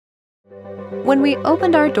When we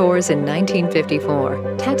opened our doors in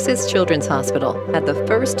 1954, Texas Children's Hospital had the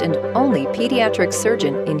first and only pediatric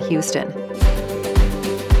surgeon in Houston.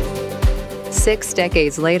 6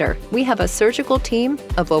 decades later, we have a surgical team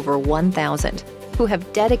of over 1,000 who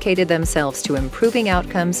have dedicated themselves to improving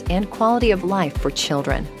outcomes and quality of life for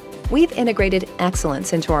children. We've integrated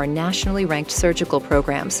excellence into our nationally ranked surgical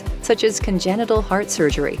programs, such as Congenital Heart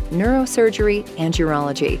Surgery, Neurosurgery, and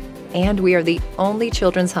Urology. And we are the only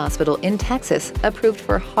children's hospital in Texas approved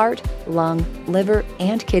for heart, lung, liver,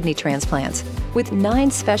 and kidney transplants. With 9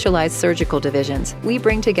 specialized surgical divisions, we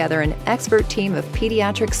bring together an expert team of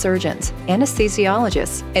pediatric surgeons,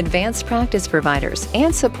 anesthesiologists, advanced practice providers,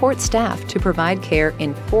 and support staff to provide care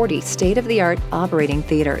in 40 state-of-the-art operating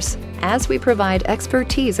theaters. As we provide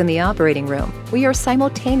expertise in the operating room, we are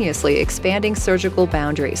simultaneously expanding surgical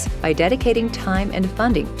boundaries by dedicating time and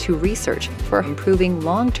funding to research for improving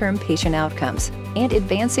long-term patient outcomes and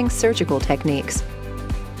advancing surgical techniques.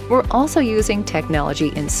 We're also using technology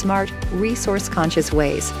in smart, resource-conscious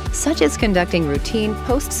ways, such as conducting routine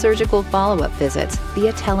post-surgical follow-up visits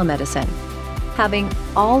via telemedicine. Having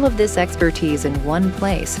all of this expertise in one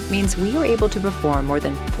place means we are able to perform more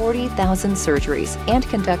than 40,000 surgeries and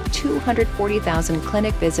conduct 240,000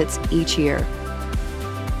 clinic visits each year.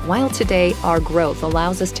 While today our growth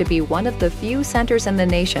allows us to be one of the few centers in the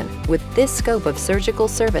nation with this scope of surgical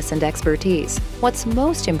service and expertise, what's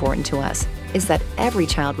most important to us is that every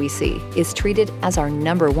child we see is treated as our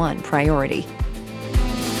 #1 priority.